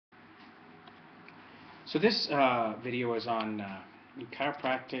So this video is on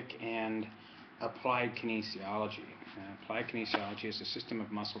chiropractic and applied kinesiology. Applied kinesiology is a system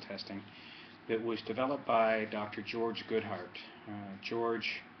of muscle testing that was developed by Dr. George Goodheart.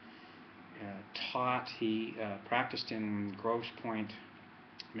 George he practiced in Grosse Pointe,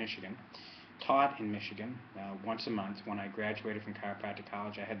 Michigan, taught in Michigan once a month. When I graduated from chiropractic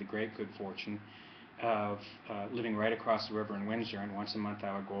college, I had the great good fortune of living right across the river in Windsor, and once a month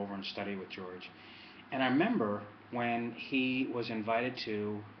I would go over and study with George. And I remember when he was invited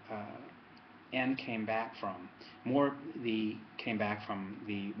to and came back from the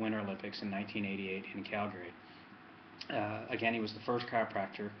Winter Olympics in 1988 in Calgary. Again, he was the first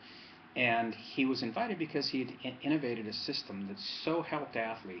chiropractor, and he was invited because he had innovated a system that so helped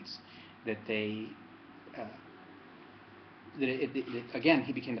athletes that they again,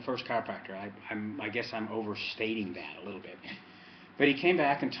 he became the first chiropractor. I guess I'm overstating that a little bit. But he came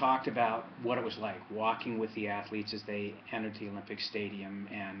back and talked about what it was like walking with the athletes as they entered the Olympic Stadium,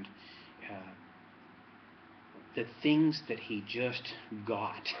 and the things that he just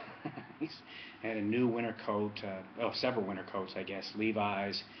got. He had a new winter coat, several winter coats, I guess,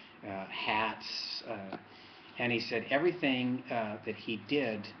 Levi's, hats, and he said everything that he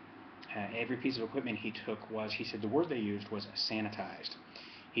did, every piece of equipment he took he said the word they used was sanitized.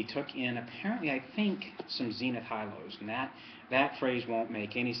 He took in, apparently, I think, some Zenith high-lows, and that phrase won't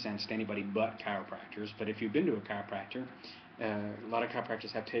make any sense to anybody but chiropractors, but if you've been to a chiropractor, a lot of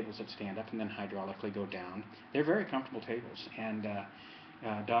chiropractors have tables that stand up and then hydraulically go down. They're very comfortable tables, and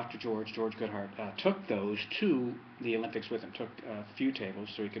Dr. George Goodheart, took those to the Olympics with him, took a few tables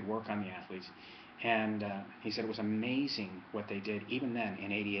so he could work on the athletes. And he said it was amazing what they did, even then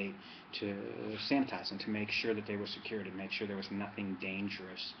in '88, to sanitize them, to make sure that they were secure, to make sure there was nothing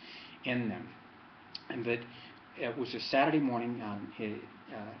dangerous in them. But it was a Saturday morning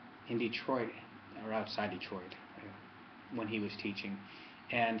in Detroit, or outside Detroit, when he was teaching.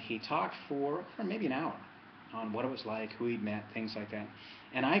 And he talked for maybe an hour on what it was like, who he'd met, things like that.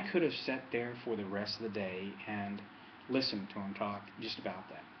 And I could have sat there for the rest of the day and listened to him talk just about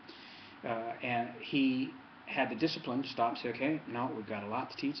that. And he had the discipline to stop and say, okay, no, we've got a lot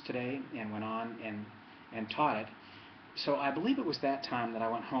to teach today, and went on and taught it. So I believe it was that time that I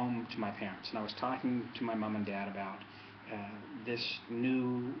went home to my parents, and I was talking to my mom and dad about this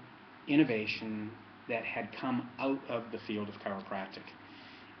new innovation that had come out of the field of chiropractic.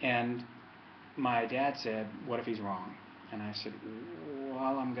 And my dad said, what if he's wrong? And I said,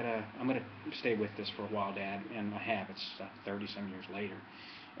 well, I'm gonna stay with this for a while, Dad, and I have. It's 30-some years later.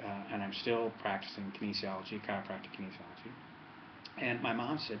 And I'm still practicing kinesiology, chiropractic kinesiology. And my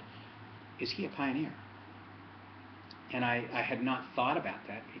mom said, is he a pioneer? And I had not thought about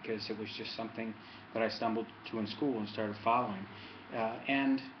that, because it was just something that I stumbled to in school and started following.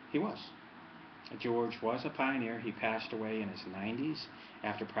 And he was. George was a pioneer. He passed away in his 90s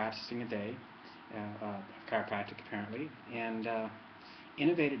after practicing a day of chiropractic, apparently, and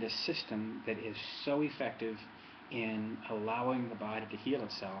innovated a system that is so effective in allowing the body to heal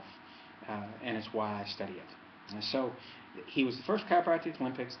itself, and it's why I study it. So he was the first chiropractor at the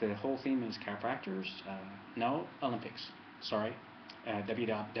Olympics. The whole theme is chiropractors, no, Olympics, sorry,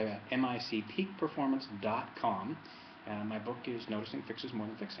 www.micpeakperformance.com. My book is Noticing Fixes More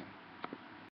Than Fixing.